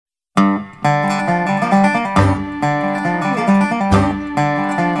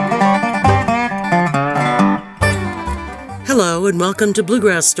and welcome to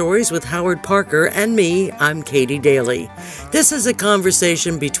Bluegrass Stories with Howard Parker and me. I'm Katie Daly. This is a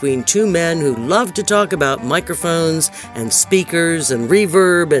conversation between two men who love to talk about microphones and speakers and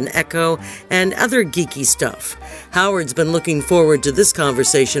reverb and echo and other geeky stuff. Howard's been looking forward to this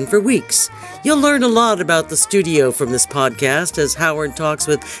conversation for weeks. You'll learn a lot about the studio from this podcast as Howard talks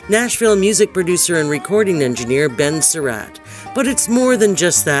with Nashville music producer and recording engineer Ben Surratt. But it's more than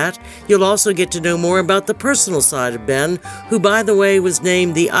just that. You'll also get to know more about the personal side of Ben, who, by the way, was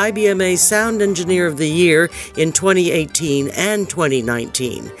named the IBMA Sound Engineer of the Year in 2018 and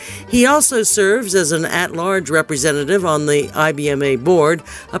 2019. He also serves as an at-large representative on the IBMA board,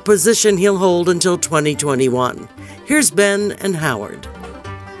 a position he'll hold until 2021. Here's Ben and Howard.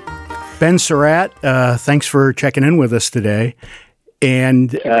 Ben Surratt, thanks for checking in with us today.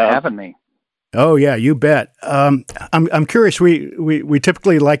 And Thank you for having me. Oh yeah, you bet. I'm curious. We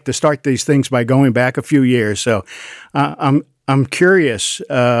typically like to start these things by going back a few years. So, I'm curious.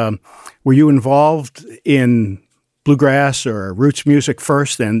 Were you involved in bluegrass or roots music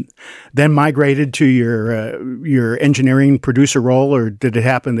first, and then migrated to your engineering producer role, or did it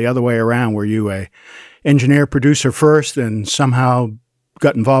happen the other way around? Were you a engineer producer first, and somehow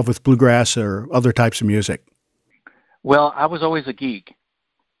got involved with bluegrass or other types of music? Well, I was always a geek.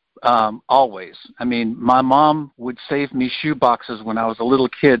 Always. I mean, my mom would save me shoe boxes when I was a little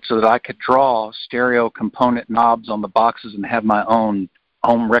kid so that I could draw stereo component knobs on the boxes and have my own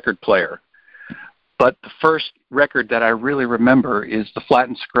home record player. But the first record that I really remember is the Flatt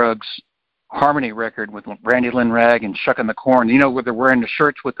and Scruggs Harmony record with Randy Lynn Ragg and Shuckin' the Corn. You know, where they're wearing the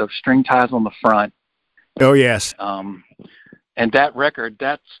shirts with the string ties on the front. Oh, yes. And that record,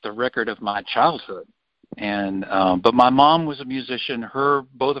 that's the record of my childhood. And but my mom was a musician.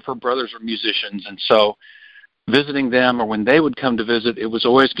 Both of her brothers were musicians, and so visiting them, or when they would come to visit, it was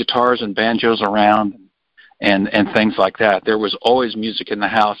always guitars and banjos around, and things like that. There was always music in the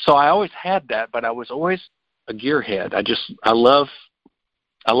house, so I always had that. But I was always a gearhead. I love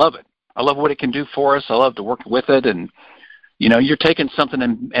it. I love what it can do for us. I love to work with it, and you know, you're taking something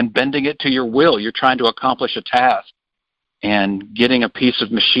and bending it to your will. You're trying to accomplish a task. And getting a piece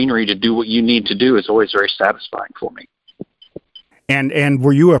of machinery to do what you need to do is always very satisfying for me. And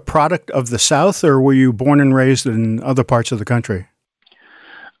were you a product of the South, or were you born and raised in other parts of the country?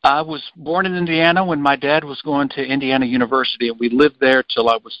 I was born in Indiana when my dad was going to Indiana University, and we lived there till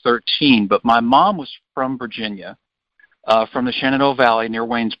I was 13. But my mom was from Virginia, from the Shenandoah Valley near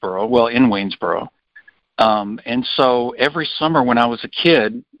Waynesboro, in Waynesboro. And so every summer when I was a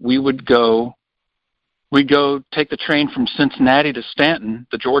kid, we'd go take the train from Cincinnati to Stanton,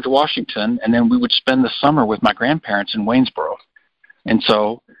 the George Washington, and then we would spend the summer with my grandparents in Waynesboro. And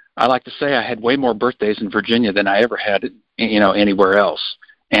so I like to say I had way more birthdays in Virginia than I ever had, anywhere else.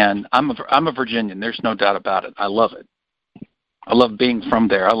 And I'm a Virginian. There's no doubt about it. I love it. I love being from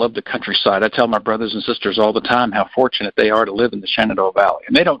there. I love the countryside. I tell my brothers and sisters all the time how fortunate they are to live in the Shenandoah Valley.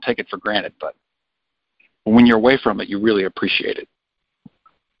 And they don't take it for granted, but when you're away from it, you really appreciate it.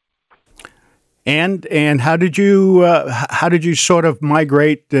 And how did you sort of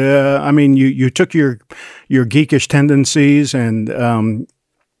migrate? You took your geekish tendencies and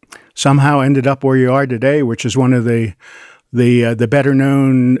somehow ended up where you are today, which is one of the better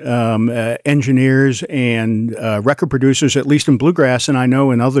known engineers and record producers, at least in bluegrass, and I know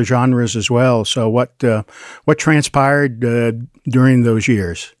in other genres as well. So what transpired during those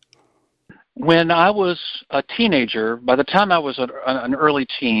years? When I was a teenager, by the time I was an early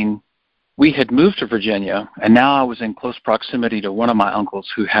teen, we had moved to Virginia, and now I was in close proximity to one of my uncles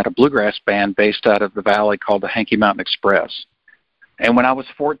who had a bluegrass band based out of the valley called the Hanky Mountain Express. And when I was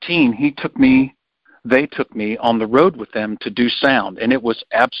 14, they took me on the road with them to do sound, and it was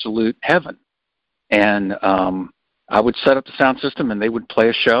absolute heaven. And I would set up the sound system, and they would play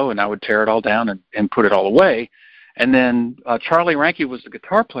a show, and I would tear it all down and put it all away. And then Charlie Ranke was the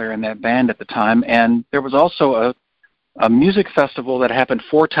guitar player in that band at the time, and there was also a music festival that happened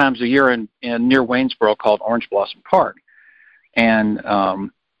 4 times a year in near Waynesboro called Orange Blossom Park. And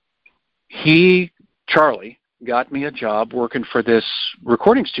Charlie, got me a job working for this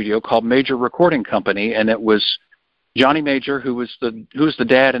recording studio called Major Recording Company, and it was Johnny Major, who was the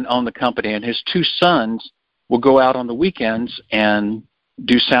dad and owned the company, and his 2 sons would go out on the weekends and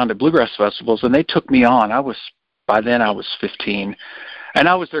do sound at bluegrass festivals, and they took me on. By then I was 15. And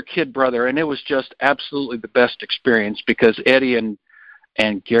I was their kid brother, and it was just absolutely the best experience because Eddie and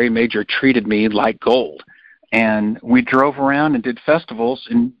Gary Major treated me like gold. And we drove around and did festivals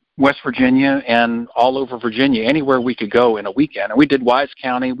in West Virginia and all over Virginia, anywhere we could go in a weekend. And we did Wise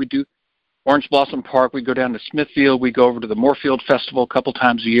County, we do Orange Blossom Park, we go down to Smithfield, we go over to the Moorfield Festival a couple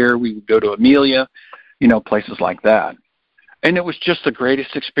times a year, we would go to Amelia, places like that. And it was just the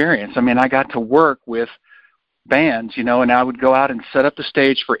greatest experience. I mean, I got to work with bands, and I would go out and set up the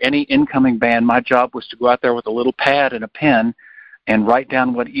stage for any incoming band. My job was to go out there with a little pad and a pen and write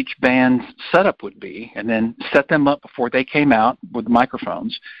down what each band's setup would be, and then set them up before they came out with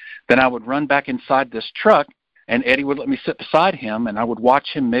microphones. Then I would run back inside this truck, and Eddie would let me sit beside him, and I would watch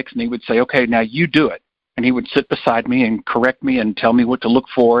him mix, and he would say, okay, now you do it. And he would sit beside me and correct me and tell me what to look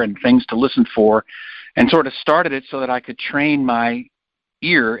for and things to listen for, and sort of started it so that I could train my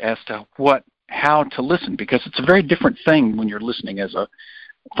ear as to how to listen, because it's a very different thing when you're listening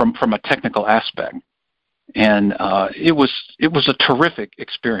from a technical aspect. And it was a terrific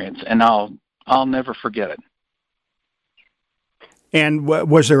experience, and I'll never forget it. And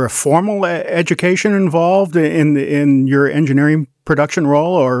was there a formal education involved in your engineering production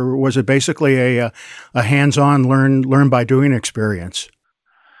role, or was it basically a hands-on learn by doing experience?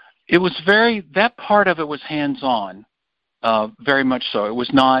 It was that part of it was hands-on, very much so. It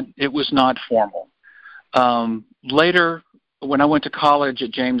was not formal. Later, when I went to college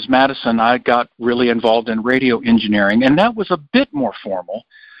at James Madison, I got really involved in radio engineering, and that was a bit more formal.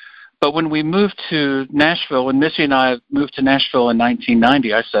 But when we moved to Nashville, when Missy and I moved to Nashville in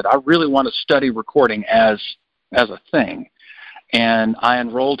 1990, I said, I really want to study recording as a thing. And I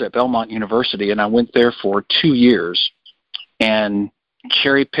enrolled at Belmont University, and I went there for 2 years and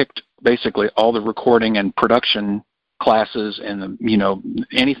cherry-picked basically all the recording and production classes and,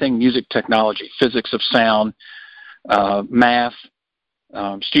 anything music technology, physics of sound, math,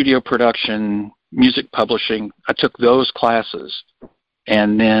 studio production, music publishing. I took those classes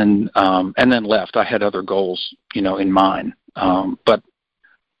and then left. I had other goals, in mind. But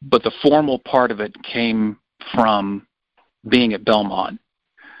the formal part of it came from being at Belmont.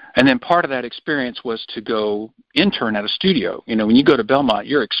 And then part of that experience was to go intern at a studio. When you go to Belmont,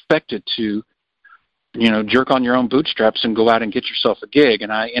 you're expected to, jerk on your own bootstraps and go out and get yourself a gig.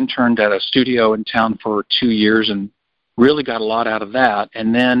 And I interned at a studio in town for 2 years and really got a lot out of that.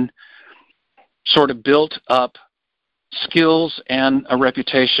 And then sort of built up skills and a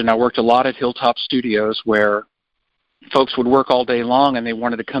reputation. I worked a lot at Hilltop Studios, where folks would work all day long and they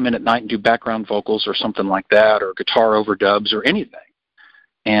wanted to come in at night and do background vocals or something like that, or guitar overdubs or anything.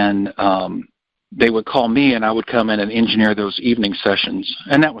 And they would call me, and I would come in and engineer those evening sessions,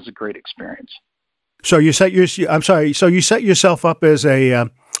 and that was a great experience. So you set yourself up as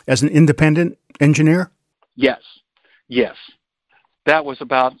an independent engineer? Yes. That was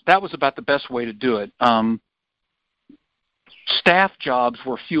about the best way to do it. Staff jobs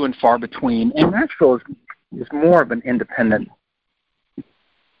were few and far between, and Nashville is more of an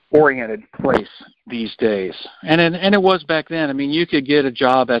independent-oriented place these days, and it was back then. I mean, you could get a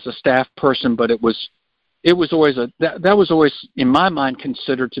job as a staff person, but it was always that was always, in my mind,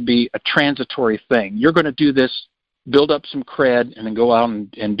 considered to be a transitory thing. You're going to do this, build up some cred, and then go out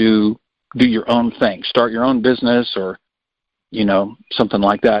and do your own thing, start your own business, or something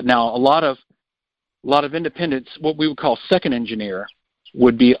like that. Now, a lot of independents, what we would call second engineer,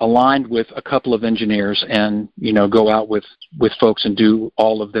 would be aligned with a couple of engineers and, go out with folks and do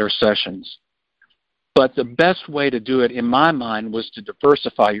all of their sessions. But the best way to do it, in my mind, was to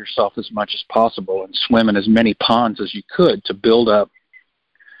diversify yourself as much as possible and swim in as many ponds as you could to build up,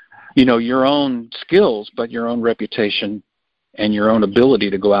 your own skills, but your own reputation and your own ability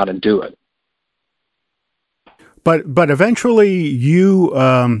to go out and do it. But eventually you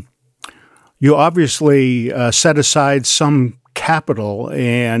obviously set aside some capital,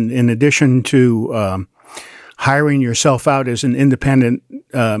 and in addition to hiring yourself out as an independent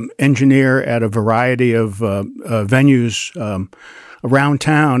engineer at a variety of venues around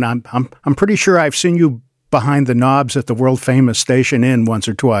town, I'm pretty sure I've seen you behind the knobs at the world famous Station Inn once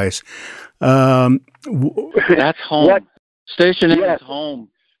or twice. That's home. What? Station Inn is home.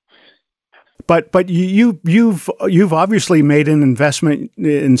 But you've obviously made an investment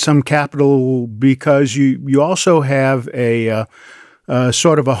in some capital, because you also have a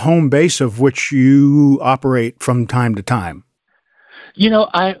sort of a home base of which you operate from time to time.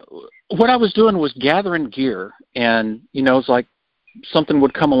 What I was doing was gathering gear, and it's like something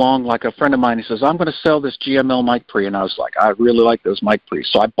would come along, like a friend of mine, he says, I'm going to sell this GML mic pre, and I was like, I really like those mic pre,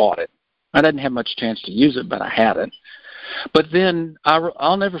 so I bought it. I didn't have much chance to use it, but I had it. But then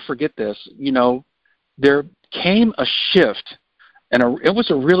I'll never forget this. There came a shift, and it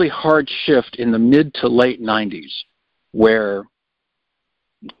was a really hard shift in the mid to late 90s, where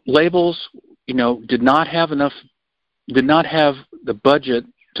labels, did not have the budget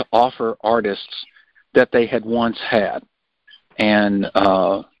to offer artists that they had once had. And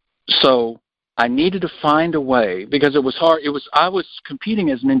so I needed to find a way, because it was hard. I was competing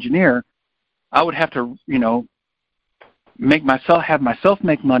as an engineer. I would have to, have myself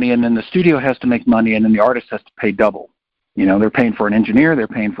make money, and then the studio has to make money, and then the artist has to pay double. You know, they're paying for an engineer, they're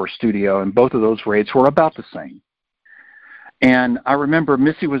paying for a studio, and both of those rates were about the same. And I remember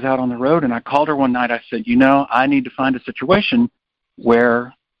Missy was out on the road, and I called her one night. I said, you know, I need to find a situation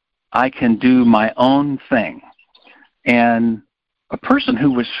where I can do my own thing. And a person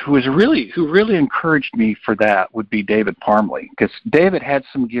who really encouraged me for that would be David Parmley, because David had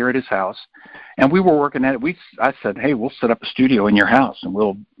some gear at his house, and we were working at it. I said, hey, we'll set up a studio in your house, and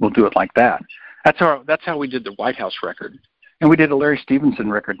we'll do it like that. That's how we did the White House record, and we did a Larry Stevenson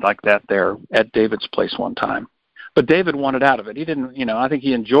record like that there at David's place one time. But David wanted out of it. He didn't, you know, I think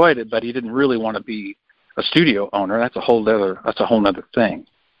he enjoyed it, but he didn't really want to be a studio owner. That's a whole other thing.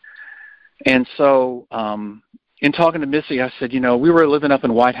 And so, in talking to Missy, I said, you know, we were living up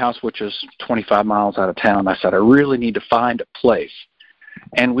in White House, which is 25 miles out of town. I said, I really need to find a place.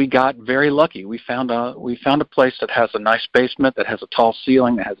 And we got very lucky. We found a place that has a nice basement, that has a tall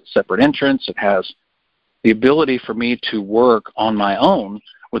ceiling, that has a separate entrance. It has the ability for me to work on my own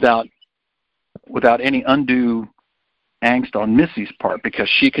without any undue angst on Missy's part, because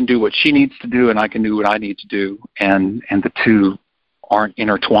she can do what she needs to do and I can do what I need to do, and the two aren't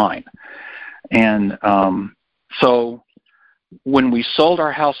intertwined. And so when we sold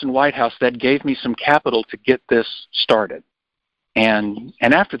our house in White House, that gave me some capital to get this started. And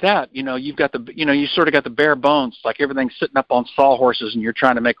after that, you know, you sort of got the bare bones, like everything's sitting up on sawhorses and you're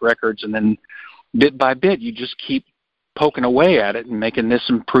trying to make records, and then bit by bit you just keep poking away at it and making this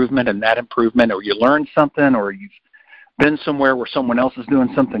improvement and that improvement, or you learn something, or you've been somewhere where someone else is doing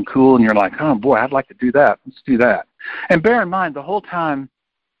something cool and you're like, oh boy, I'd like to do that. Let's do that. And bear in mind, the whole time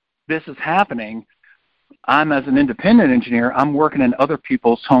this is happening, I'm, as an independent engineer, I'm working in other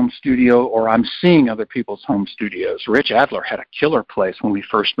people's home studio, or I'm seeing other people's home studios. Rich Adler had a killer place when we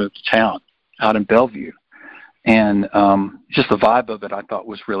first moved to town out in Bellevue. And just the vibe of it I thought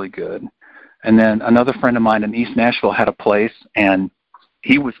was really good. And then another friend of mine in East Nashville had a place, and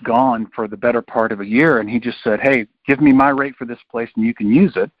he was gone for the better part of a year, and he just said, hey, give me my rate for this place and you can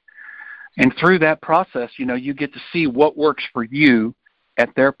use it. And through that process, you know, you get to see what works for you at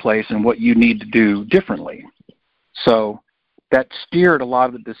their place and what you need to do differently. So that steered a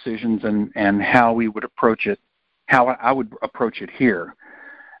lot of the decisions and how we would approach it, how I would approach it here.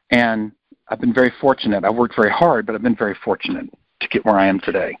 And I've been very fortunate. I've worked very hard, but I've been very fortunate to get where I am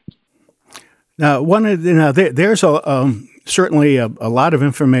today. Now, there's certainly a lot of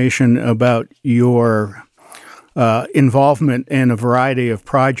information about your involvement in a variety of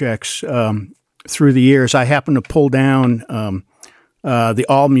projects through the years. I happen to pull down the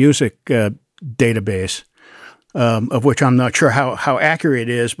AllMusic database, of which I'm not sure how accurate it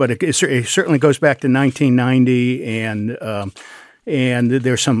is, but it certainly goes back to 1990, and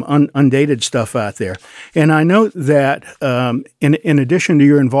there's some undated stuff out there. And I know that in addition to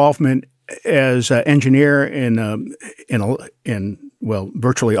your involvement as an engineer in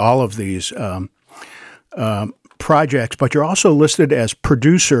virtually all of these projects, but you're also listed as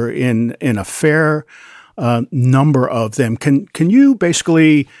producer in a fair number of them. Can you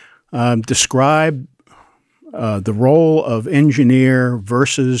basically describe the role of engineer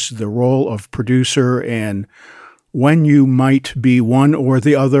versus the role of producer, and when you might be one or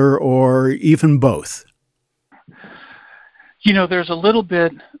the other, or even both? You know, there's a little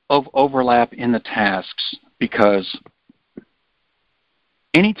bit of overlap in the tasks, because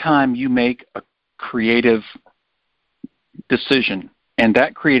anytime you make a creative decision, and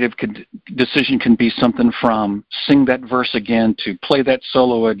that creative decision can be something from sing that verse again, to play that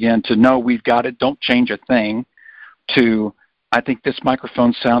solo again, to no, we've got it, don't change a thing, to I think this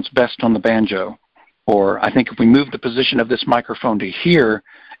microphone sounds best on the banjo, or I think if we move the position of this microphone to here,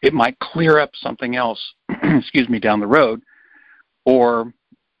 it might clear up something else, excuse me, down the road. Or,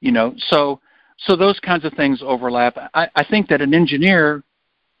 you know, so those kinds of things overlap. I think that an engineer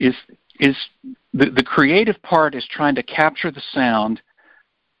is the creative part is trying to capture the sound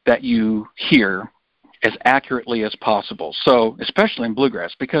that you hear as accurately as possible. So, especially in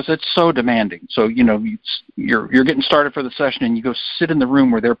bluegrass, because it's so demanding. So, you know, you're getting started for the session, and you go sit in the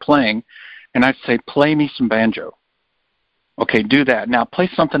room where they're playing, and I'd say, play me some banjo. Okay, do that. Now play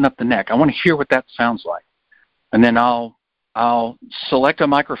something up the neck. I want to hear what that sounds like. And then I'll select a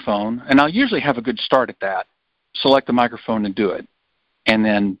microphone, and I'll usually have a good start at that. Select the microphone and do it. And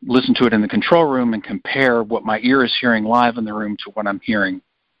then listen to it in the control room and compare what my ear is hearing live in the room to what I'm hearing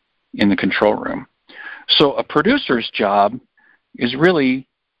in the control room. So a producer's job is really,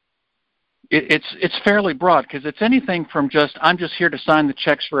 it's fairly broad, because it's anything from just, I'm just here to sign the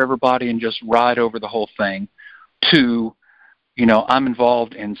checks for everybody and just ride over the whole thing, to, you know, I'm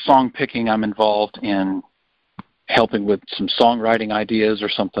involved in song picking, I'm involved in helping with some songwriting ideas or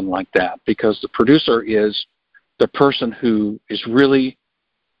something like that, because the producer is the person who is really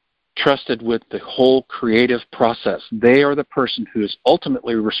trusted with the whole creative process. They are the person who is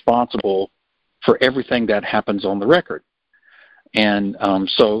ultimately responsible for everything that happens on the record. And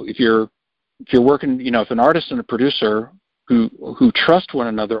so if you're working, if an artist and a producer who trust one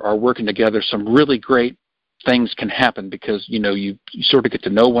another are working together, some really great things can happen, because you sort of get to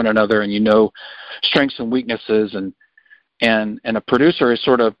know one another, and strengths and weaknesses, and a producer is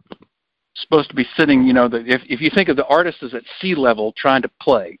sort of supposed to be sitting, if you think of the artist as at sea level trying to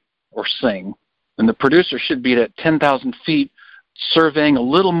play or sing, then the producer should be at 10,000 feet surveying a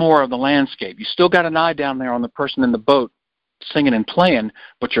little more of the landscape. You still got an eye down there on the person in the boat singing and playing,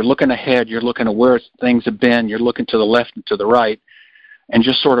 but you're looking ahead, you're looking at where things have been, you're looking to the left and to the right, and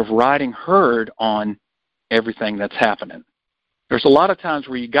just sort of riding herd on everything that's happening. There's a lot of times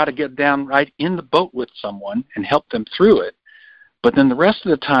where you got to get down right in the boat with someone and help them through it, but then the rest of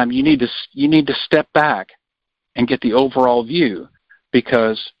the time you need to step back and get the overall view,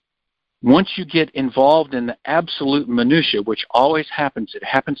 because once you get involved in the absolute minutia, which always happens, it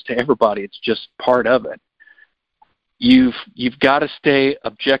happens to everybody, it's just part of it. You've got to stay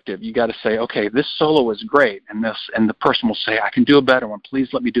objective. You got to say, okay, this solo is great, and the person will say, I can do a better one. Please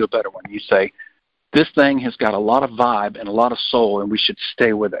let me do a better one. You say, this thing has got a lot of vibe and a lot of soul, and we should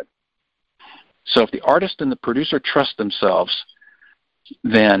stay with it. So if the artist and the producer trust themselves,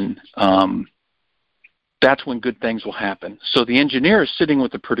 then that's when good things will happen. So the engineer is sitting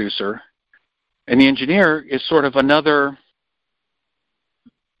with the producer, and the engineer is sort of another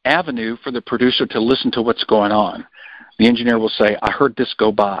avenue for the producer to listen to what's going on. The engineer will say, I heard this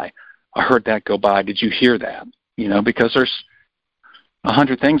go by. I heard that go by. Did you hear that? Because there's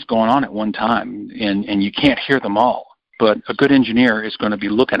 100 things going on at one time, and you can't hear them all. But a good engineer is going to be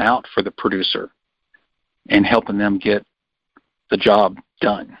looking out for the producer and helping them get the job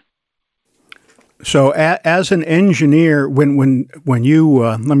done. So as an engineer, when you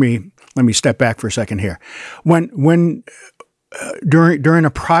let me step back for a second here. When during a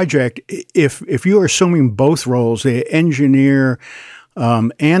project, if you are assuming both roles, the engineer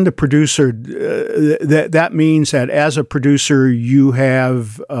and the producer, that means that as a producer you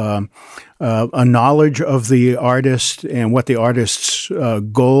have a knowledge of the artist and what the artist's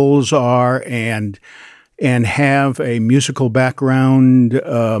goals are, and have a musical background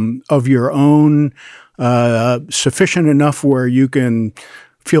of your own, sufficient enough where you can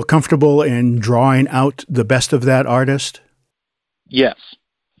feel comfortable in drawing out the best of that artist? Yes,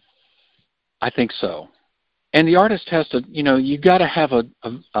 I think so. And the artist has to, you got to have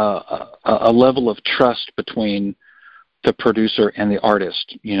a level of trust between the producer and the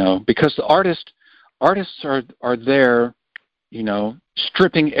artist, because the artists are there,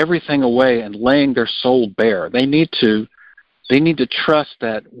 stripping everything away and laying their soul bare. They need to trust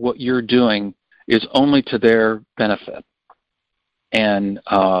that what you're doing is only to their benefit. And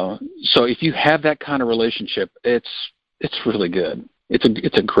so if you have that kind of relationship, it's really good.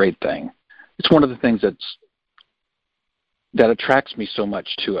 It's a great thing. It's one of the things that attracts me so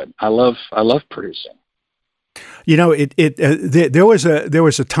much to it. I love producing. There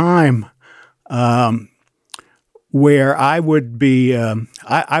was a time where I would be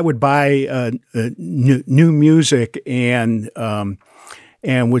I would buy new music and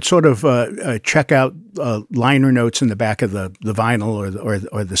would sort of check out liner notes in the back of the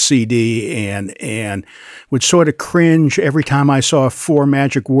vinyl or the CD, and would sort of cringe every time I saw 4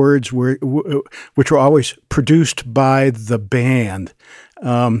 magic words which were always produced by the band.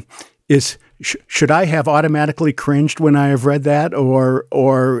 Should I have automatically cringed when I have read that, or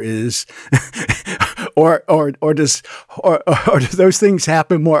do those things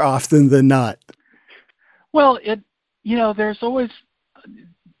happen more often than not? Well, there's always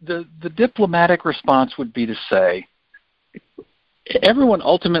the diplomatic response would be to say, everyone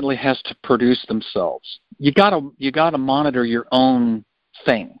ultimately has to produce themselves. You gotta monitor your own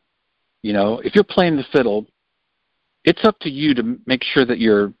thing. If you're playing the fiddle, it's up to you to make sure that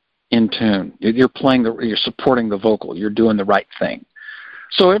you're in tune. You're supporting the vocal. You're doing the right thing.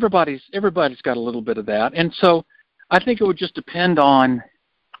 So everybody's got a little bit of that, and so I think it would just depend on.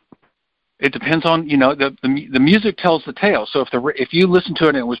 It depends on the music tells the tale. So if you listen to it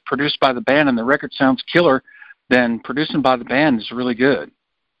and it was produced by the band and the record sounds killer, then producing by the band is really good.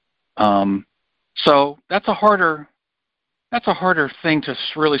 So that's a harder thing to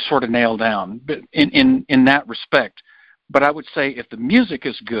really sort of nail down, but in that respect. But I would say if the music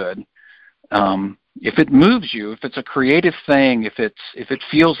is good, if it moves you, if it's a creative thing, if it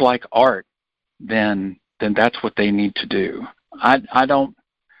feels like art, then that's what they need to do. I don't,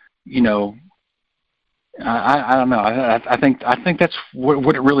 I don't know. I think that's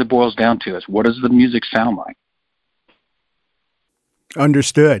what it really boils down to is what does the music sound like?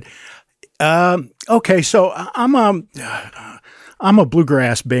 Understood. Okay, so I'm a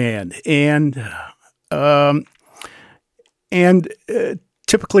bluegrass band, um, and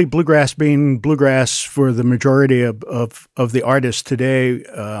typically bluegrass being bluegrass for the majority of the artists today.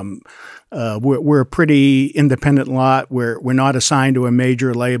 We're a pretty independent lot. We're not assigned to a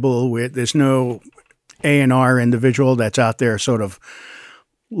major label. There's no A&R individual that's out there sort of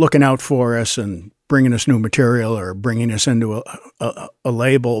looking out for us and bringing us new material or bringing us into a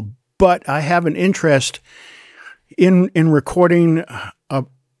label. But I have an interest in recording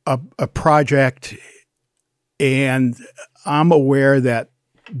a project, and I'm aware that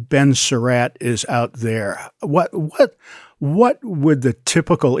Ben Surratt is out there. What would the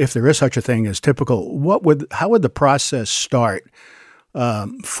typical, if there is such a thing as typical, how would the process start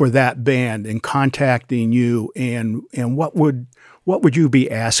for that band in contacting you, and what would you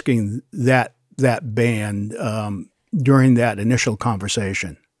be asking that band during that initial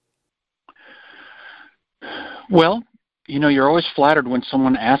conversation? Well, you're always flattered when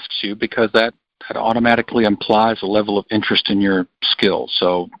someone asks you because that automatically implies a level of interest in your skills.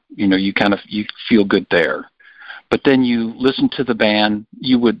 So, you feel good there. But then you listen to the band,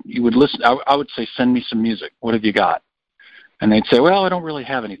 you would listen, I would say, send me some music. What have you got? And they'd say, well, I don't really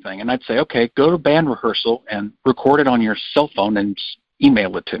have anything. And I'd say, okay, go to band rehearsal and record it on your cell phone and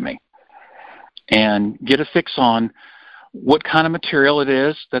email it to me. And get a fix on what kind of material it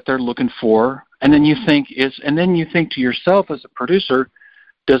is that they're looking for. And then you think to yourself as a producer,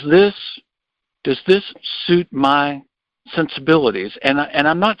 does this suit my sensibilities? And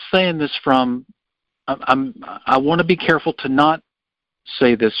I'm not saying this from, I want to be careful to not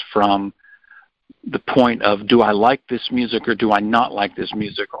say this from the point of, do I like this music or do I not like this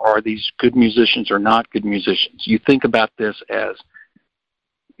music? Or are these good musicians or not good musicians? You think about this as,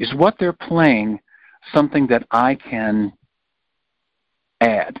 is what they're playing something that I can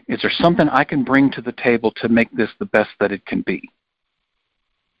add? Is there something I can bring to the table to make this the best that it can be?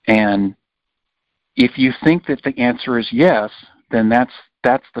 And if you think that the answer is yes, then that's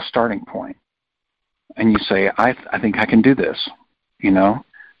the starting point. And you say, I think I can do this,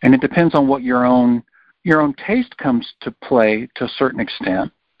 And it depends on what your own taste comes to play to a certain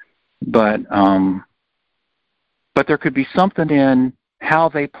extent. But there could be something in how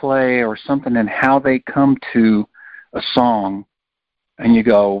they play or something in how they come to a song, and you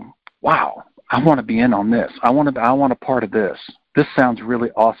go, wow, I want to be in on this. I want a part of this. This sounds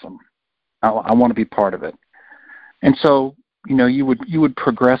really awesome. I want to be part of it. And so, you would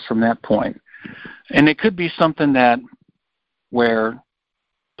progress from that point. And it could be something where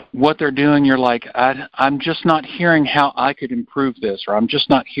what they're doing, you're like, I'm just not hearing how I could improve this, or I'm just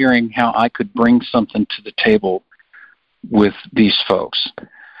not hearing how I could bring something to the table with these folks.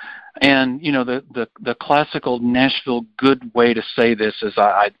 And, the classical Nashville good way to say this is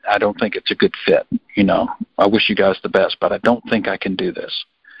I don't think it's a good fit. I wish you guys the best, but I don't think I can do this.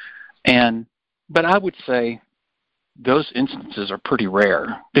 But I would say those instances are pretty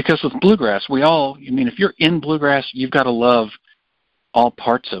rare, because with bluegrass, if you're in bluegrass, you've got to love all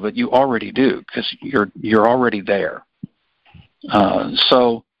parts of it. You already do, because you're already there.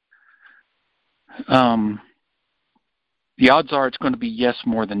 The odds are it's going to be yes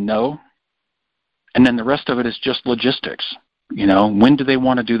more than no. And then the rest of it is just logistics. When do they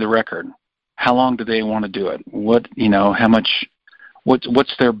want to do the record? How long do they want to do it? How much,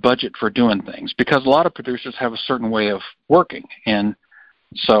 what's their budget for doing things? Because a lot of producers have a certain way of working. And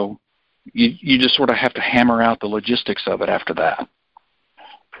so you just sort of have to hammer out the logistics of it after that.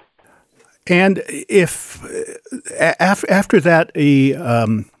 And if after that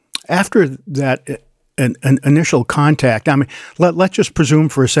an initial contact, I mean, let's just presume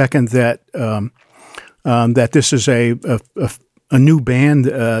for a second that that this is a new band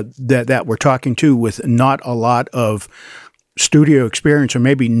that we're talking to with not a lot of studio experience, or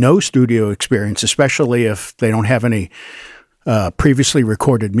maybe no studio experience, especially if they don't have any previously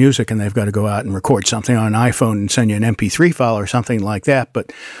recorded music and they've got to go out and record something on an iPhone and send you an MP3 file or something like that.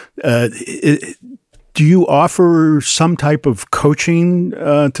 But do you offer some type of coaching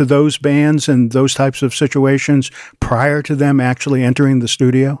to those bands and those types of situations prior to them actually entering the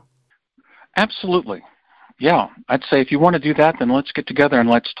studio? Absolutely. Yeah. I'd say if you want to do that, then let's get together and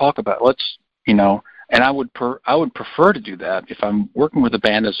let's talk about it. And I would prefer to do that. If I'm working with a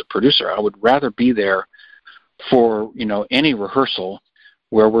band as a producer, I would rather be there for, any rehearsal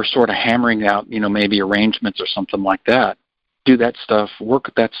where we're sort of hammering out, maybe arrangements or something like that. Do that stuff,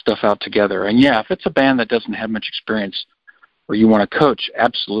 work that stuff out together. And yeah, if it's a band that doesn't have much experience or you want to coach,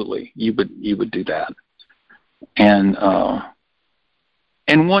 absolutely, you would do that. And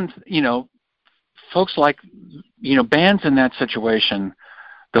one, folks like, bands in that situation,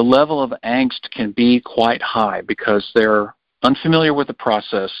 the level of angst can be quite high because they're unfamiliar with the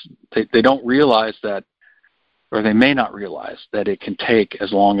process. They don't realize that, or they may not realize that it can take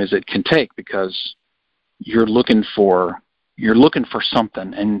as long as it can take, because you're looking for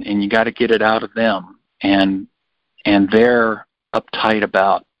something, and you got to get it out of them, and they're uptight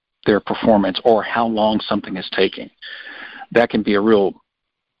about their performance or how long something is taking. That can be a real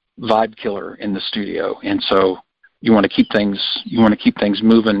vibe killer in the studio. And so you want to keep things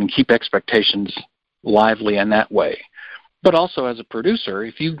moving and keep expectations lively in that way. But also, as a producer,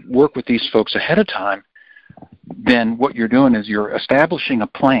 if you work with these folks ahead of time, then what you're doing is you're establishing a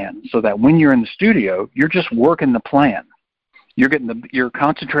plan so that when you're in the studio, you're just working the plan. You're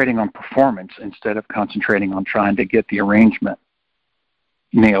concentrating on performance instead of concentrating on trying to get the arrangement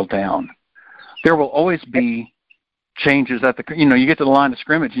nailed down. There will always be changes at you get to the line of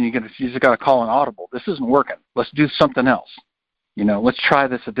scrimmage and you just got to call an audible. This isn't working. Let's do something else. Let's try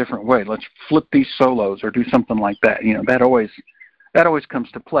this a different way. Let's flip these solos or do something like that. That always comes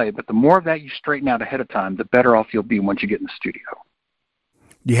to play. But the more of that you straighten out ahead of time, the better off you'll be once you get in the studio.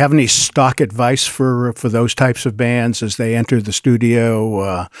 Do you have any stock advice for those types of bands as they enter the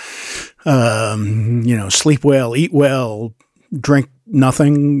studio? Sleep well, eat well, drink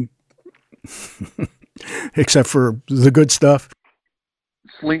nothing except for the good stuff.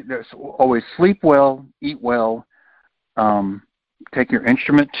 There's always sleep well, eat well. Take your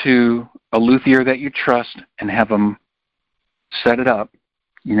instrument to a luthier that you trust and have them set it up.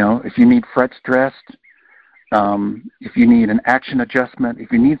 If you need frets dressed, if you need an action adjustment,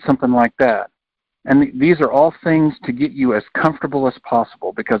 if you need something like that. And these are all things to get you as comfortable as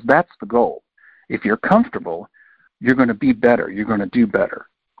possible, because that's the goal. If you're comfortable, you're going to be better. You're going to do better.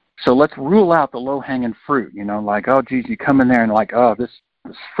 So let's rule out the low-hanging fruit, like, oh, geez, you come in there and like, oh, this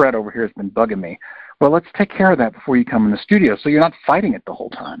fret over here has been bugging me. Well, let's take care of that before you come in the studio so you're not fighting it the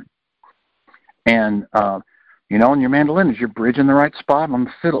whole time. And, and your mandolin is your bridge in the right spot on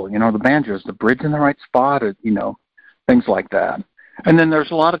the fiddle. The banjo is the bridge in the right spot, things like that. And then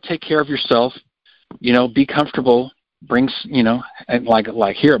there's a lot of take care of yourself, be comfortable, and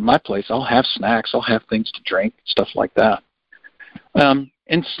like here at my place, I'll have snacks, I'll have things to drink, stuff like that.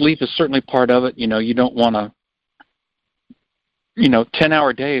 And sleep is certainly part of it. You don't want to,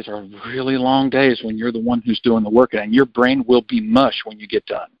 10-hour days are really long days when you're the one who's doing the work, and your brain will be mush when you get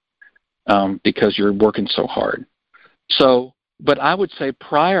done because you're working so hard. So, but I would say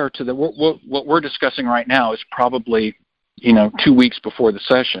prior to what we're discussing right now is probably, 2 weeks before the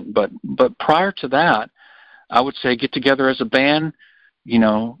session. But prior to that, I would say get together as a band.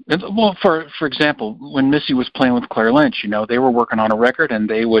 Well, for example, when Missy was playing with Claire Lynch, they were working on a record, and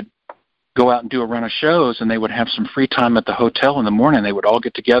they would go out and do a run of shows, and they would have some free time at the hotel in the morning. They would all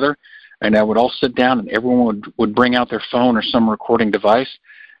get together, and I would all sit down, and everyone would bring out their phone or some recording device,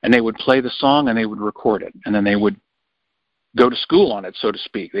 and they would play the song, and they would record it, and then they would go to school on it, so to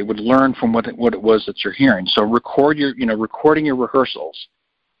speak. They would learn from what it was that you're hearing. So recording your rehearsals,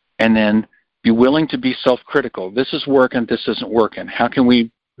 and then be willing to be self-critical. This is working, this isn't working. How can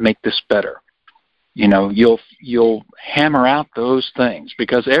we make this better? You'll hammer out those things,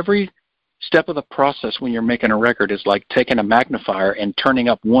 because every step of the process when you're making a record is like taking a magnifier and turning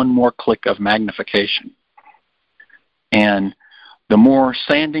up one more click of magnification. And the more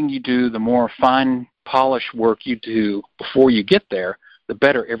sanding you do, the more fine polish work you do before you get there, the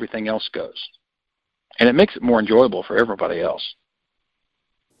better everything else goes. And it makes it more enjoyable for everybody else.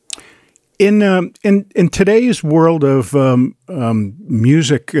 In today's world of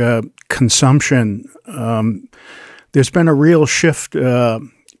music consumption, there's been a real shift,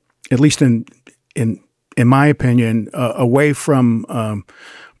 at least in my opinion, away from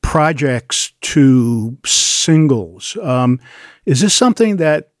projects to singles. Is this something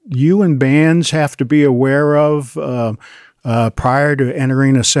that you and bands have to be aware of prior to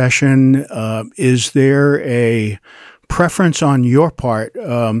entering a session? Is there a preference on your part,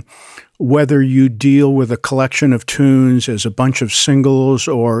 whether you deal with a collection of tunes as a bunch of singles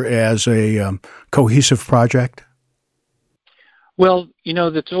or as a cohesive project? Well,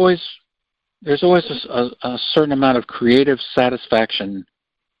 there's always a certain amount of creative satisfaction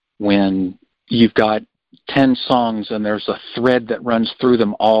when you've got 10 songs and there's a thread that runs through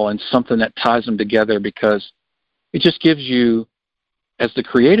them all and something that ties them together, because it just gives you, as the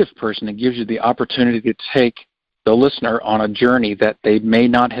creative person, it gives you the opportunity to take the listener on a journey that they may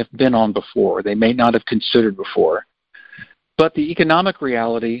not have been on before, they may not have considered before. But the economic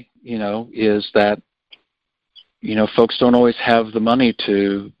reality, is that, folks don't always have the money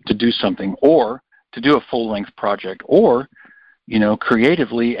to do something, or to do a full-length project, or,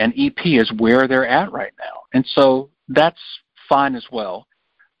 creatively an EP is where they're at right now. And so that's fine as well.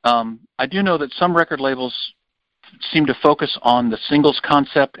 I do know that some record labels seem to focus on the singles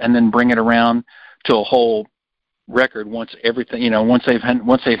concept and then bring it around to a whole record once everything, once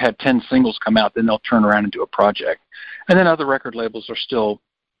they've had 10 singles come out, then they'll turn around and do a project. And then other record labels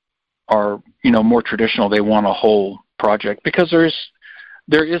are more traditional. They want a whole project because there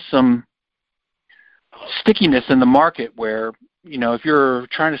is some stickiness in the market where, if you're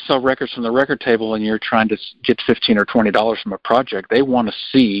trying to sell records from the record table and you're trying to get $15 or $20 from a project, they want to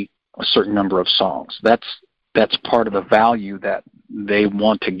see a certain number of songs. That's part of the value that they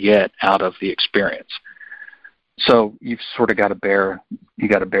want to get out of the experience. So you've sort of got to bear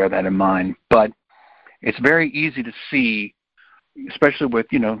that in mind. But it's very easy to see, especially with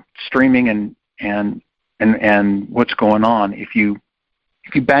streaming and what's going on. If you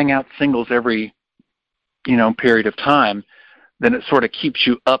bang out singles every period of time, then it sort of keeps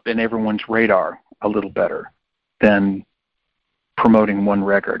you up in everyone's radar a little better than promoting one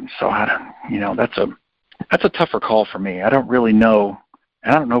record. So that's a tougher call for me. I don't know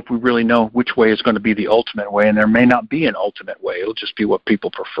if we really know which way is going to be the ultimate way, and there may not be an ultimate way. It'll just be what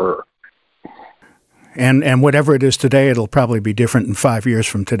people prefer. And whatever it is today, it'll probably be different in 5 years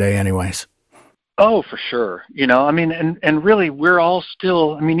from today anyways. Oh, for sure. And really we're all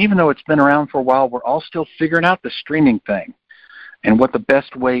still, even though it's been around for a while, we're all still figuring out the streaming thing and what the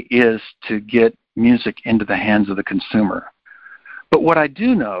best way is to get music into the hands of the consumer. But what I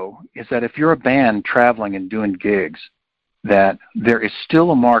do know is that if you're a band traveling and doing gigs, that there is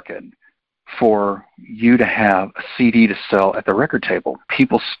still a market for you to have a CD to sell at the record table.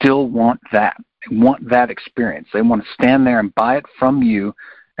 People still want that. They want that experience. They want to stand there and buy it from you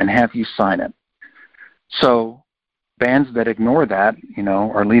and have you sign it. So bands that ignore that,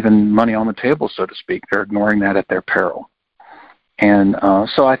 are leaving money on the table, so to speak. They're ignoring that at their peril. And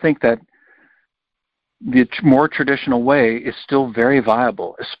so I think that the more traditional way is still very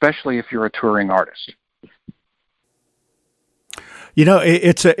viable, especially if you're a touring artist.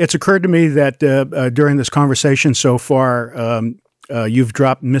 It's occurred to me that during this conversation so far, you've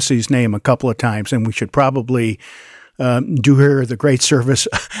dropped Missy's name a couple of times, and we should probably do her the great service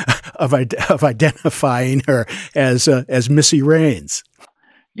of identifying her as Missy Raines.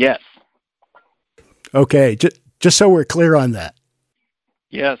 Yes. Okay, just so we're clear on that.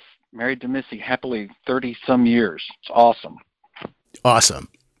 Yes, married to Missy happily 30-some years. It's awesome. Awesome.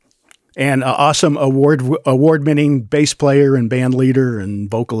 And awesome award-winning bass player and band leader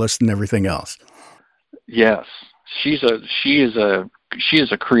and vocalist and everything else. Yes, she is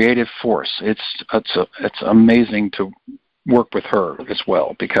a creative force. It's amazing to work with her as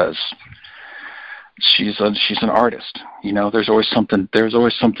well because she's an artist. There's always something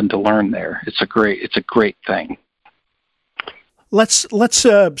to learn there. It's a great thing. Let's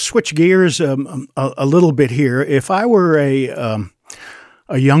switch gears a little bit here. If I were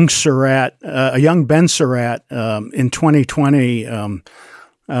a young Surratt, a young Ben Surratt in 2020,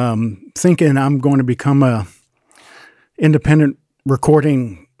 thinking I'm going to become a independent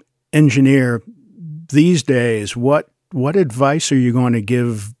recording engineer these days, what advice are you going to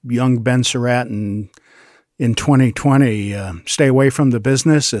give young Ben Surratt in 2020? Stay away from the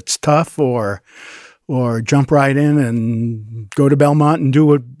business, it's tough, or jump right in and go to Belmont and do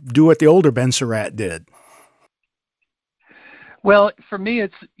what the older Ben Surratt did? Well, for me,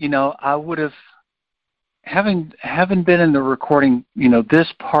 it's, I would have, having been in the recording, this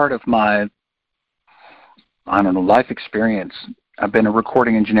part of my, life experience, I've been a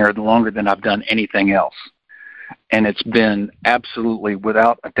recording engineer longer than I've done anything else. And it's been absolutely,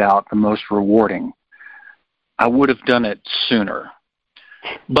 without a doubt, the most rewarding. I would have done it sooner.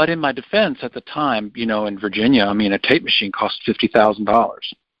 But in my defense at the time, in Virginia, a tape machine cost $50,000.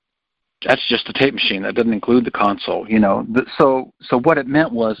 That's just a tape machine. That doesn't include the console, So what it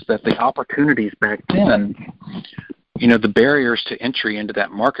meant was that the opportunities back then, the barriers to entry into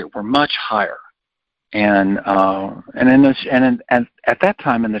that market were much higher. And at that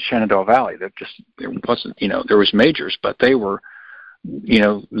time in the Shenandoah Valley, there wasn't, there was majors, but they were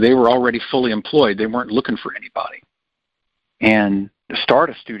already fully employed. They weren't looking for anybody. And to start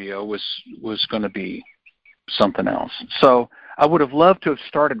a studio was going to be something else. So I would have loved to have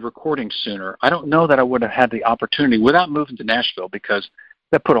started recording sooner. I don't know that I would have had the opportunity without moving to Nashville, because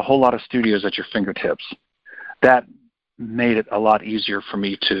that put a whole lot of studios at your fingertips. That made it a lot easier for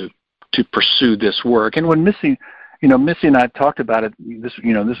me to pursue this work. And when Missy and I talked about it, this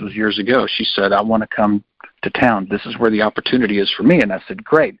was years ago, she said, I want to come to town. This is where the opportunity is for me. And I said,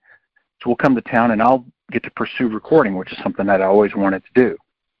 great. So we'll come to town and I'll get to pursue recording, which is something that I always wanted to do.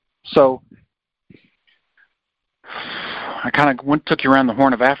 So I kind of took you around the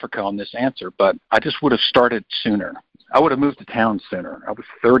Horn of Africa on this answer, but I just would have started sooner. I would have moved to town sooner. I was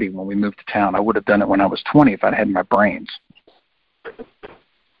 30 when we moved to town. I would have done it when I was 20 if I'd had my brains.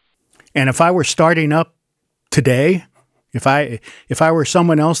 And if I were starting up today, if I were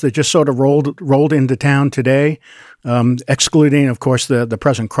someone else that just sort of rolled into town today, excluding, of course, the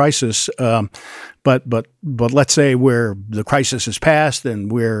present crisis, but let's say where the crisis is past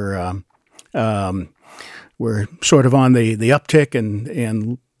and we're sort of on the uptick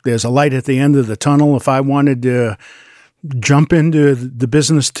and there's a light at the end of the tunnel. If I wanted to jump into the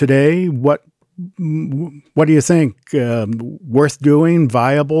business today, what do you think? Worth doing?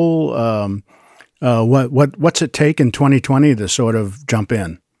 Viable? What's it take in 2020 to sort of jump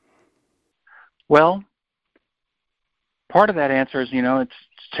in? Well, part of that answer is, it's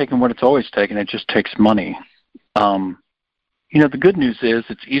taking what it's always taken. It just takes money. The good news is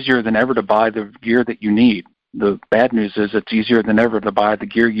it's easier than ever to buy the gear that you need. The bad news is it's easier than ever to buy the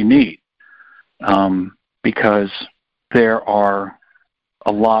gear you need, because there are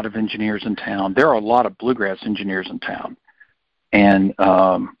a lot of engineers in town. There are a lot of bluegrass engineers in town, and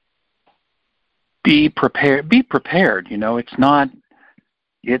be prepared. Be prepared. It's not.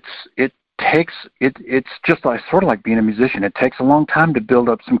 It's just like sort of like being a musician. It takes a long time to build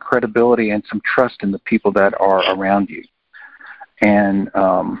up some credibility and some trust in the people that are around you, and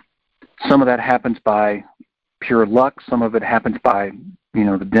some of that happens by pure luck. Some of it happens by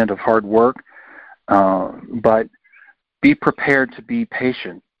the dint of hard work, but be prepared to be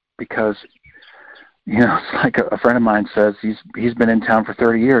patient, because it's like a friend of mine says, he's been in town for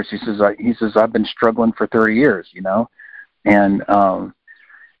 30 years. He says I've been struggling for 30 years, and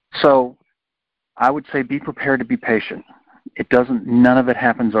so I would say be prepared to be patient. None of it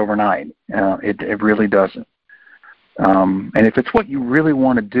happens overnight. It really doesn't. And if it's what you really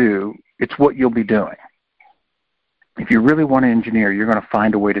want to do, it's what you'll be doing. If you really want to engineer, you're going to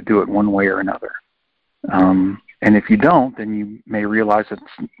find a way to do it one way or another. And if you don't, then you may realize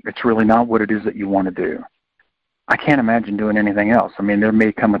it's really not what it is that you want to do. I can't imagine doing anything else. I mean, there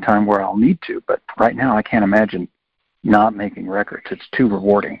may come a time where I'll need to, but right now I can't imagine not making records. It's too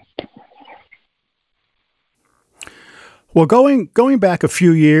rewarding. Well, going back a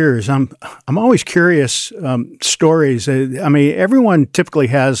few years, I'm always curious stories. I mean, everyone typically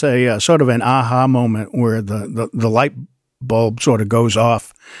has a sort of an aha moment where the light bulb sort of goes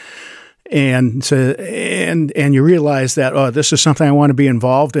off, and you realize that this is something I want to be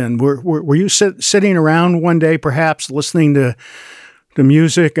involved in. Were you sitting around one day, perhaps listening to the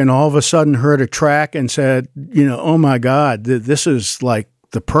music, and all of a sudden heard a track and said, oh my God, this is like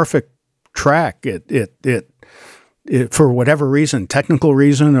the perfect track. It for whatever reason, technical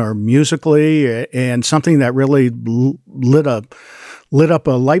reason or musically, and something that really lit up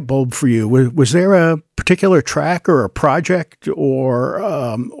a light bulb for you. Was there a particular track or a project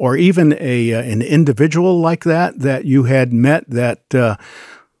or even an individual like that you had met that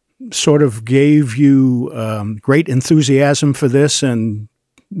sort of gave you great enthusiasm for this and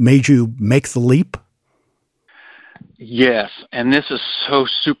made you make the leap? Yes, and this is so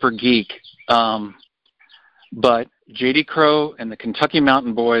super geek. But J.D. Crowe and the Kentucky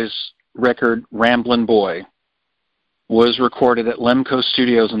Mountain Boys record Ramblin' Boy was recorded at Lemco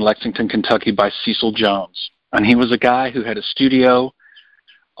Studios in Lexington, Kentucky by Cecil Jones. And he was a guy who had a studio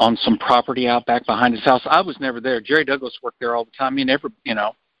on some property out back behind his house. I was never there. Jerry Douglas worked there all the time. I mean,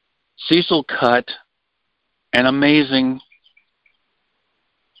 Cecil cut an amazing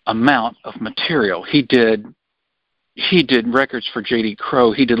amount of material. He did records for J.D.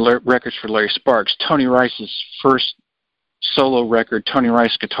 Crowe. He did records for Larry Sparks. Tony Rice's first solo record, Tony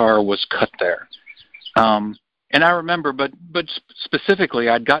Rice Guitar, was cut there. And I remember, but specifically,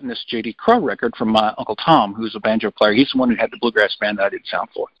 I'd gotten this J.D. Crowe record from my Uncle Tom, who's a banjo player. He's the one who had the bluegrass band that I did sound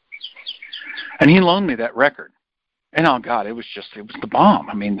for. And he loaned me that record. And oh God, it was the bomb.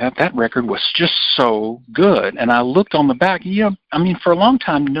 I mean, that record was just so good. And I looked on the back, for a long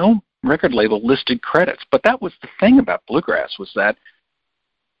time, no record label listed credits. But that was the thing about bluegrass, was that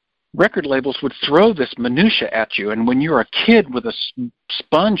record labels would throw this minutia at you, and when you're a kid with a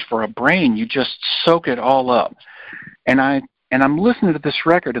sponge for a brain, you just soak it all up. And I'm listening to this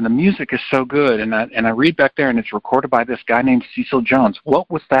record, and the music is so good, and I read back there, and it's recorded by this guy named Cecil Jones.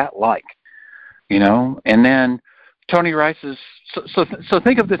 What was that like? And then Tony Rice's. So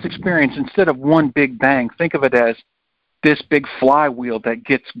think of this experience, instead of one big bang, think of it as this big flywheel that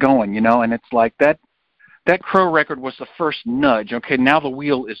gets going, and it's like that Crowe record was the first nudge. Okay, now the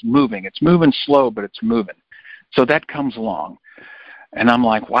wheel is moving. It's moving slow, but it's moving. So that comes along. And I'm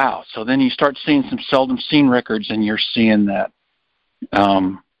like, wow. So then you start seeing some seldom seen records, and you're seeing that,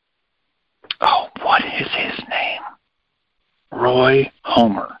 what is his name? Roy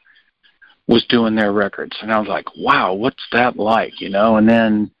Homer was doing their records, and I was like, wow, what's that like, And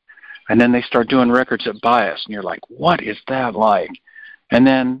then they start doing records at Bias, and you're like, what is that like? And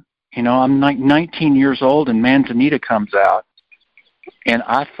then, I'm like 19 years old, and Manzanita comes out, and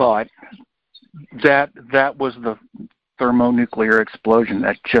I thought that was the thermonuclear explosion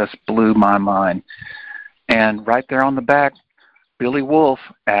that just blew my mind. And right there on the back, Billy Wolf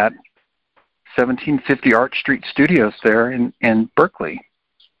at 1750 Arch Street Studios there in Berkeley.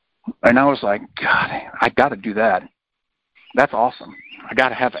 And I was like, God, I got to do that. That's awesome. I got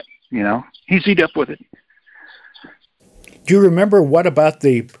to have it, He's eat up with it. Do you remember what about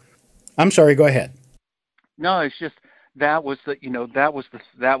I'm sorry, go ahead. No, it's just that was the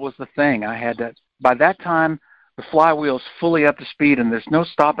thing. I had to, by that time, the flywheel's fully up to speed, and there's no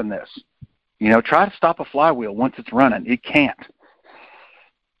stopping this. Try to stop a flywheel once it's running. It can't.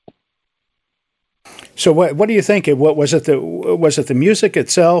 So what do you think? What was it? Was it the music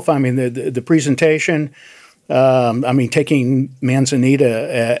itself? I mean, the presentation. Taking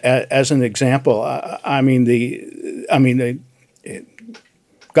Manzanita as an example.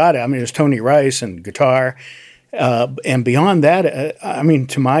 It's Tony Rice and guitar, and beyond that,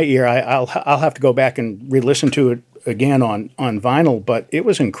 to my ear, I'll have to go back and re-listen to it again on vinyl. But it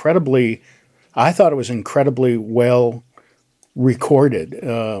was incredibly. I thought it was incredibly well recorded.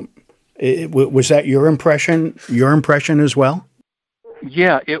 Was that your impression? Your impression as well?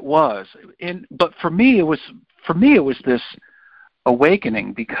 Yeah, it was. But for me, it was this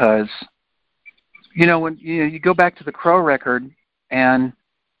awakening because, when you go back to the Crow record, and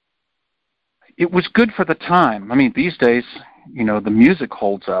it was good for the time. I mean, these days, the music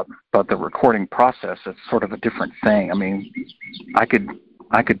holds up, but the recording process is sort of a different thing. I mean, I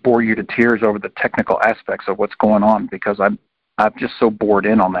could bore you to tears over the technical aspects of what's going on because I'm just so bored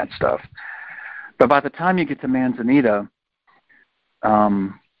in on that stuff. But by the time you get to Manzanita,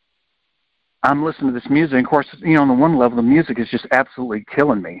 I'm listening to this music. Of course, on the one level, the music is just absolutely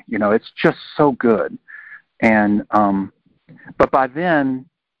killing me. It's just so good. And but by then,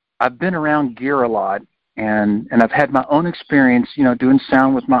 I've been around gear a lot, and I've had my own experience, doing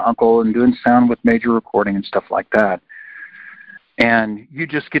sound with my uncle and doing sound with major recording and stuff like that. And you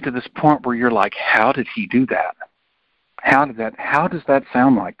just get to this point where you're like, how did he do that? How does that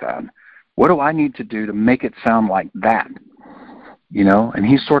sound like that? What do I need to do to make it sound like that? And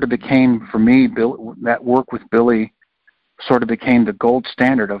he sort of became, for me, that work with Billy sort of became the gold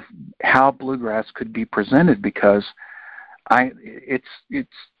standard of how bluegrass could be presented because it's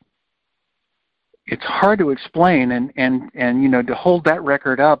hard to explain and to hold that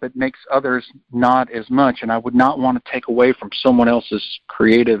record up, it makes others not as much, and I would not want to take away from someone else's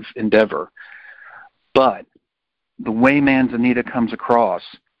creative endeavor. But the way Manzanita comes across,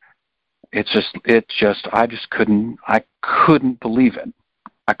 I couldn't believe it.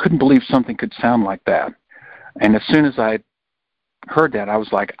 I couldn't believe something could sound like that. And as soon as I heard that, I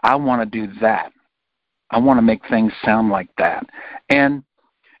was like, I want to do that. I want to make things sound like that. And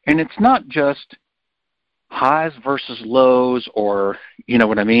it's not just highs versus lows, or you know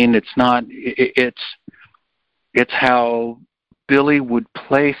what I mean. It's not. It's how Billy would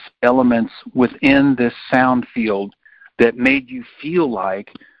place elements within this sound field that made you feel like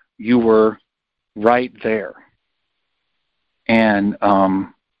you were right there. And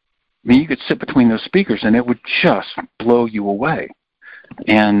you could sit between those speakers, and it would just blow you away.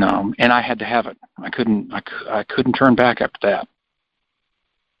 And I had to have it. I couldn't turn back after that.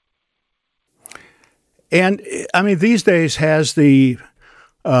 And these days has the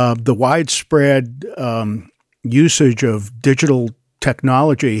widespread usage of digital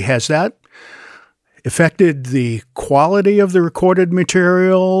technology, has that affected the quality of the recorded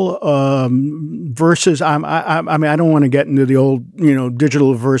material versus? I don't want to get into the old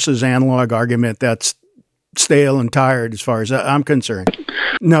digital versus analog argument. That's stale and tired as far as I'm concerned.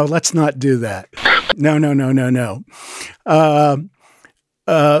 No, let's not do that. No.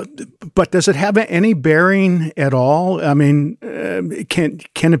 But does it have any bearing at all? Can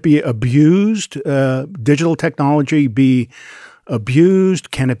it be abused? Digital technology be abused?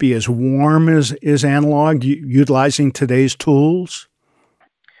 Can it be as warm as analog, utilizing today's tools?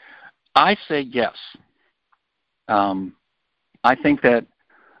 I say yes. I think that,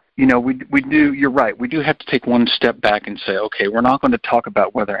 we do, you're right, we do have to take one step back and say, okay, we're not going to talk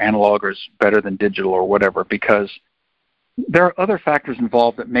about whether analog is better than digital or whatever, because there are other factors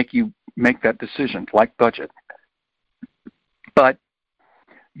involved that make you make that decision, like budget. But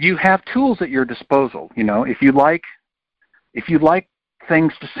you have tools at your disposal. If you like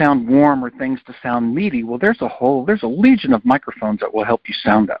things to sound warm or things to sound meaty, well, there's a legion of microphones that will help you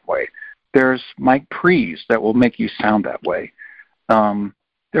sound that way. There's mic pre's that will make you sound that way.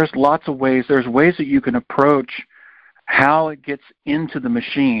 there's lots of ways. There's ways that you can approach how it gets into the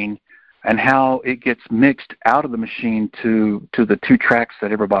machine and how it gets mixed out of the machine to the two tracks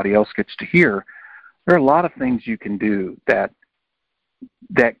that everybody else gets to hear. There are a lot of things you can do that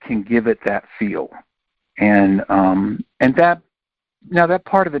can give it that feel. And that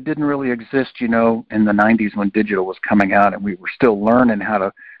part of it didn't really exist, in the 90s when digital was coming out, and we were still learning how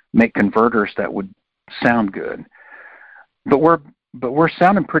to make converters that would sound good. But we're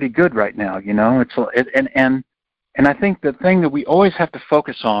sounding pretty good right now, And I think the thing that we always have to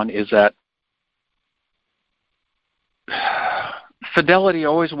focus on is that fidelity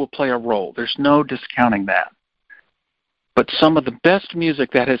always will play a role. There's no discounting that. But some of the best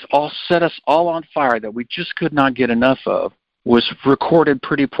music that has all set us all on fire that we just could not get enough of was recorded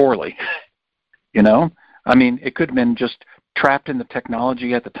pretty poorly. I mean, it could have been just trapped in the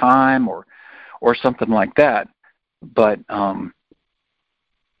technology at the time or something like that. But a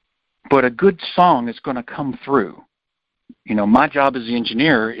good song is going to come through. My job as the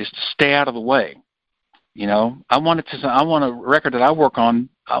engineer is to stay out of the way. I want a record that I work on,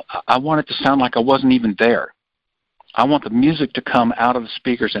 I want it to sound like I wasn't even there. I want the music to come out of the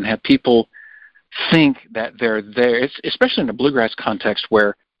speakers and have people think that they're there. It's especially in a bluegrass context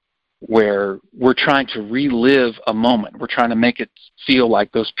where we're trying to relive a moment. We're trying to make it feel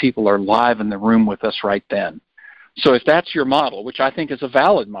like those people are live in the room with us right then. So if that's your model, which I think is a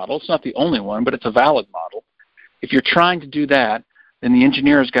valid model, it's not the only one, but it's a valid model. If you're trying to do that, then the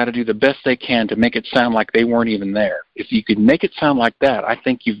engineer's got to do the best they can to make it sound like they weren't even there. If you can make it sound like that, I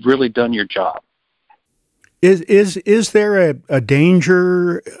think you've really done your job. Is there a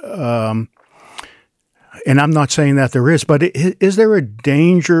danger, and I'm not saying that there is, but is there a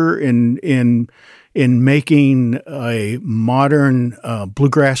danger in making a modern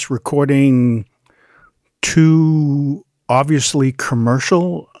bluegrass recording too obviously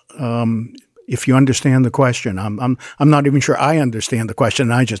commercial? If you understand the question, I'm not even sure I understand the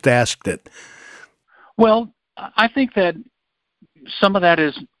question. I just asked it. Well, I think that some of that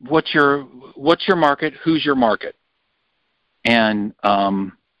is what's your market, who's your market, and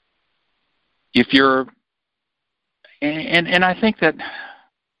if you're, and I think that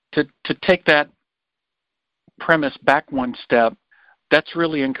to take that premise back one step, that's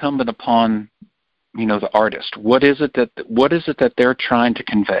really incumbent upon the artist. What is it that they're trying to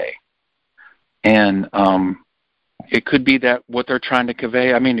convey? And it could be that what they're trying to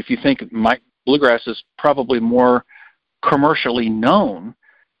convey, I mean, if you think bluegrass is probably more commercially known,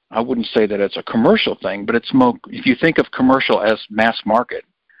 I wouldn't say that it's a commercial thing, but it's more, if you think of commercial as mass market,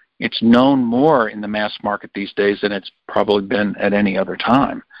 it's known more in the mass market these days than it's probably been at any other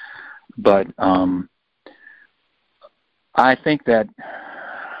time. But I think that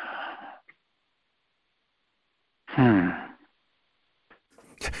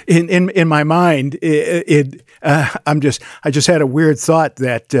In my mind, I just had a weird thought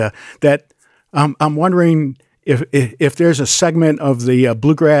that I'm wondering if there's a segment of the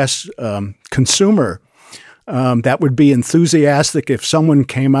bluegrass consumer that would be enthusiastic if someone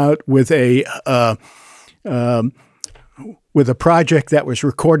came out with a project that was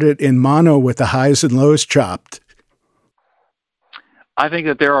recorded in mono with the highs and lows chopped. I think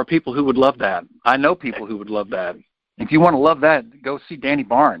that there are people who would love that. I know people who would love that. If you want to love that, go see Danny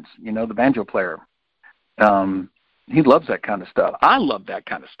Barnes, the banjo player. He loves that kind of stuff. I love that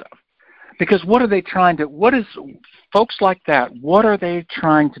kind of stuff. Because folks like that, what are they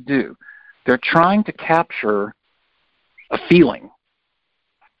trying to do? They're trying to capture a feeling.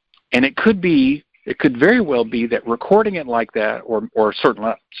 And it could very well be that recording it like that, or certainly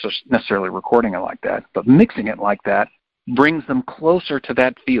not necessarily recording it like that, but mixing it like that brings them closer to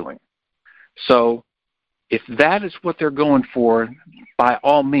that feeling. So if that is what they're going for, by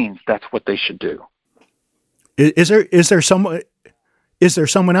all means, that's what they should do. Is there someone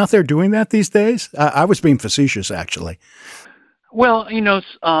out there doing that these days? I was being facetious, actually. Well,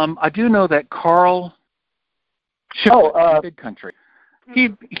 I do know that Carl Big Country.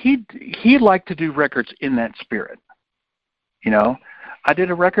 He liked to do records in that spirit. I did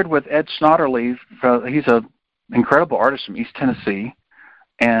a record with Ed Snodderly. He's an incredible artist from East Tennessee,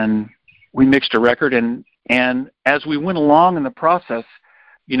 and we mixed a record. And as we went along in the process,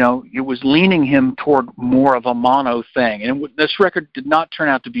 it was leaning him toward more of a mono thing. And this record did not turn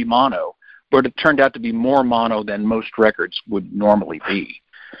out to be mono, but it turned out to be more mono than most records would normally be.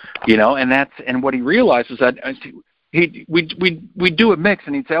 And what he realized is that we'd do a mix,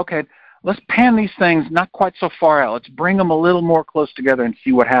 and he'd say, okay, let's pan these things not quite so far out. Let's bring them a little more close together and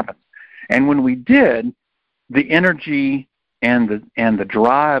see what happens. And when we did, the energy and the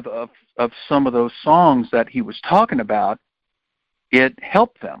drive of some of those songs that he was talking about it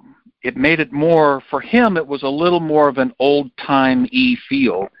helped them. It made it more, for him, it was a little more of an old-time-y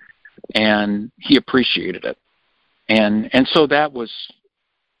feel, and he appreciated it. And so that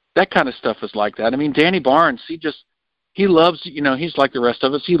kind of stuff is like that. I mean, Danny Barnes, he loves, he's like the rest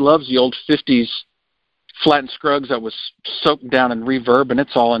of us. He loves the old 50s Flatt and Scruggs that was soaked down in reverb, and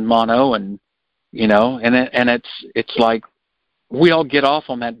it's all in mono, and it's like we all get off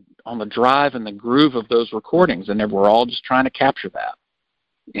on the drive and the groove of those recordings, and we're all just trying to capture that.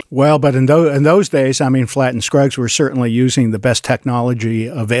 Well, but in those days, I mean, Flatt and Scruggs were certainly using the best technology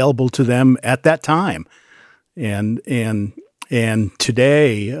available to them at that time, and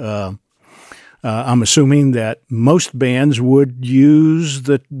today, I'm assuming that most bands would use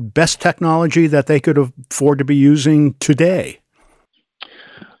the best technology that they could afford to be using today.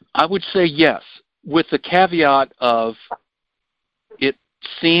 I would say yes, with the caveat of it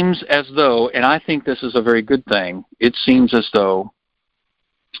seems as though, and I think this is a very good thing, it seems as though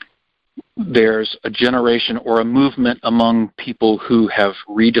there's a generation or a movement among people who have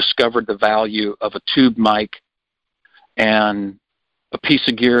rediscovered the value of a tube mic and a piece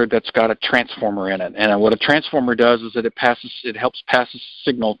of gear that's got a transformer in it. And what a transformer does is that it helps pass a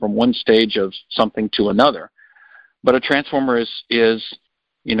signal from one stage of something to another. But a transformer is it's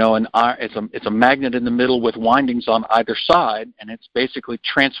a magnet in the middle with windings on either side, and it's basically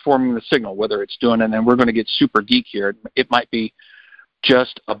transforming the signal, whether it's doing, and then we're going to get super geek here. It might be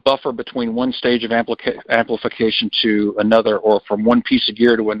just a buffer between one stage of amplification to another, or from one piece of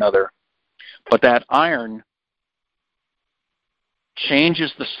gear to another. But that iron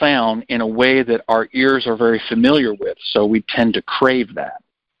changes the sound in a way that our ears are very familiar with, so we tend to crave that.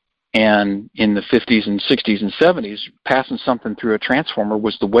 And in the 50s and 60s and 70s, passing something through a transformer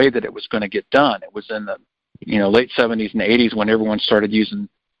was the way that it was going to get done. It was in the late 70s and 80s when everyone started using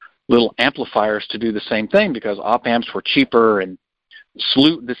little amplifiers to do the same thing, because op amps were cheaper, and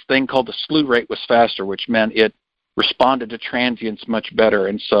this thing called the slew rate was faster, which meant it responded to transients much better.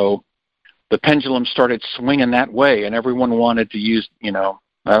 And so the pendulum started swinging that way, and everyone wanted to use, they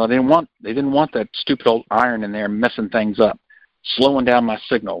didn't want that stupid old iron in there messing things up, slowing down my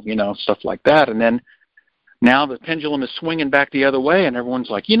signal, stuff like that. And then now the pendulum is swinging back the other way, and everyone's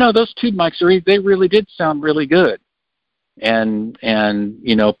like, those tube mics they really did sound really good. And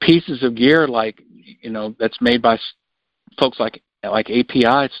pieces of gear like, that's made by folks like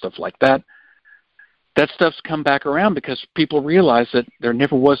API, stuff like that, that stuff's come back around because people realize that there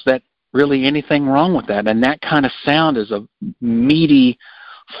never was that really anything wrong with that. And that kind of sound is a meaty,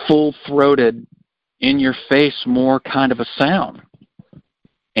 full-throated, in-your-face more kind of a sound.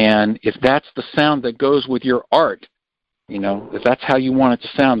 And if that's the sound that goes with your art, if that's how you want it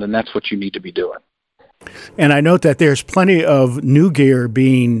to sound, then that's what you need to be doing. And I note that there's plenty of new gear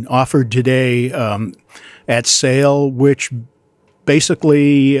being offered today at sale, which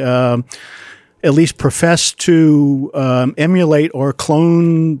basically at least profess to emulate or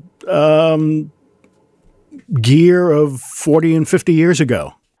clone gear of 40 and 50 years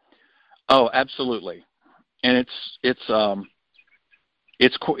ago. Oh, absolutely. And it's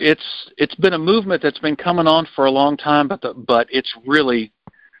been a movement that's been coming on for a long time, but it's really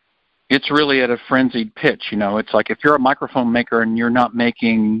at a frenzied pitch. It's like if you're a microphone maker and you're not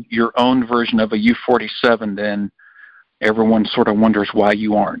making your own version of a U47, then everyone sort of wonders why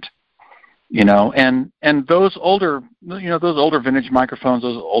you aren't. And those older vintage microphones,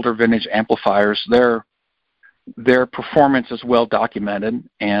 those older vintage amplifiers, their performance is well documented,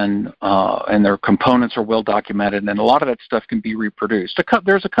 and their components are well documented, and a lot of that stuff can be reproduced.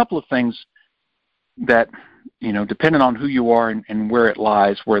 There's a couple of things that, depending on who you are and where it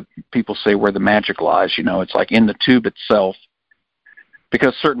lies, where people say where the magic lies, it's like in the tube itself,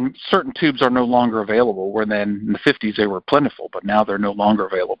 because certain tubes are no longer available, where then in the 50s they were plentiful, but now they're no longer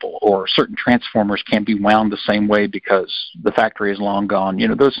available, or certain transformers can't be wound the same way because the factory is long gone.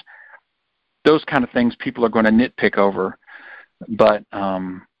 Those kind of things people are going to nitpick over, but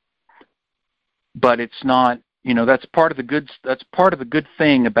it's not, that's part of the good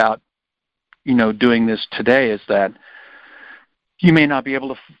thing about, doing this today, is that you may not be able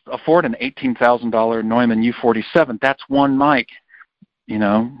to afford an $18,000 Neumann U47. That's one mic,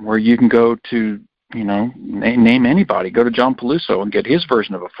 where you can go to, name anybody, go to John Peluso and get his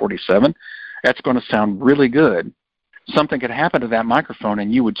version of a 47. That's going to sound really good. Something could happen to that microphone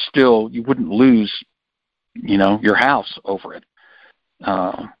and you wouldn't lose, your house over it.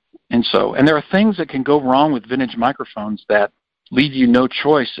 And there are things that can go wrong with vintage microphones that leave you no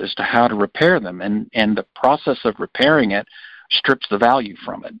choice as to how to repair them. And the process of repairing it strips the value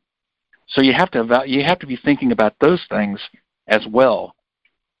from it. So you have to be thinking about those things as well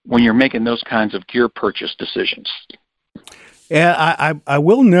when you're making those kinds of gear purchase decisions. Yeah, I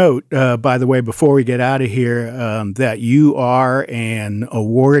will note, by the way, before we get out of here, that you are an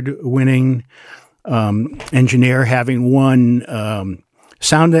award-winning engineer, having won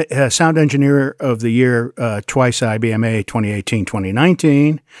Sound Engineer of the Year twice at IBMA 2018,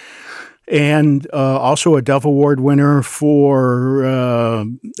 2019, and also a Dove Award winner for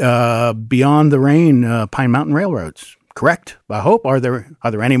Beyond the Rain, Pine Mountain Railroads. Correct? I hope. Are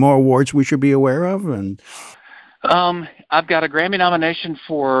there any more awards we should be aware of? And I've got a Grammy nomination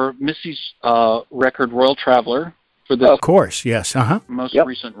for Missy's record Royal Traveler for this. Of course, yes. Most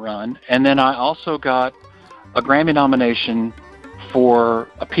recent run. And then I also got a Grammy nomination for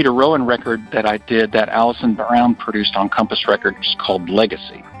a Peter Rowan record that I did that Alison Brown produced on Compass Records called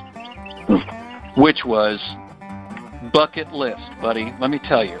Legacy, which was bucket list, buddy. Let me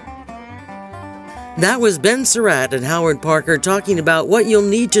tell you. That was Ben Surratt and Howard Parker talking about what you'll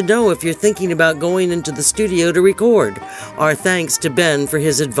need to know if you're thinking about going into the studio to record. Our thanks to Ben for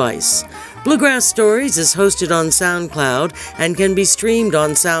his advice. Bluegrass Stories is hosted on SoundCloud and can be streamed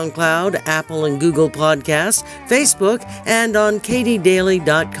on SoundCloud, Apple and Google Podcasts, Facebook, and on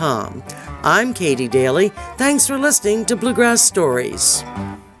katiedaly.com. I'm Katie Daly. Thanks for listening to Bluegrass Stories.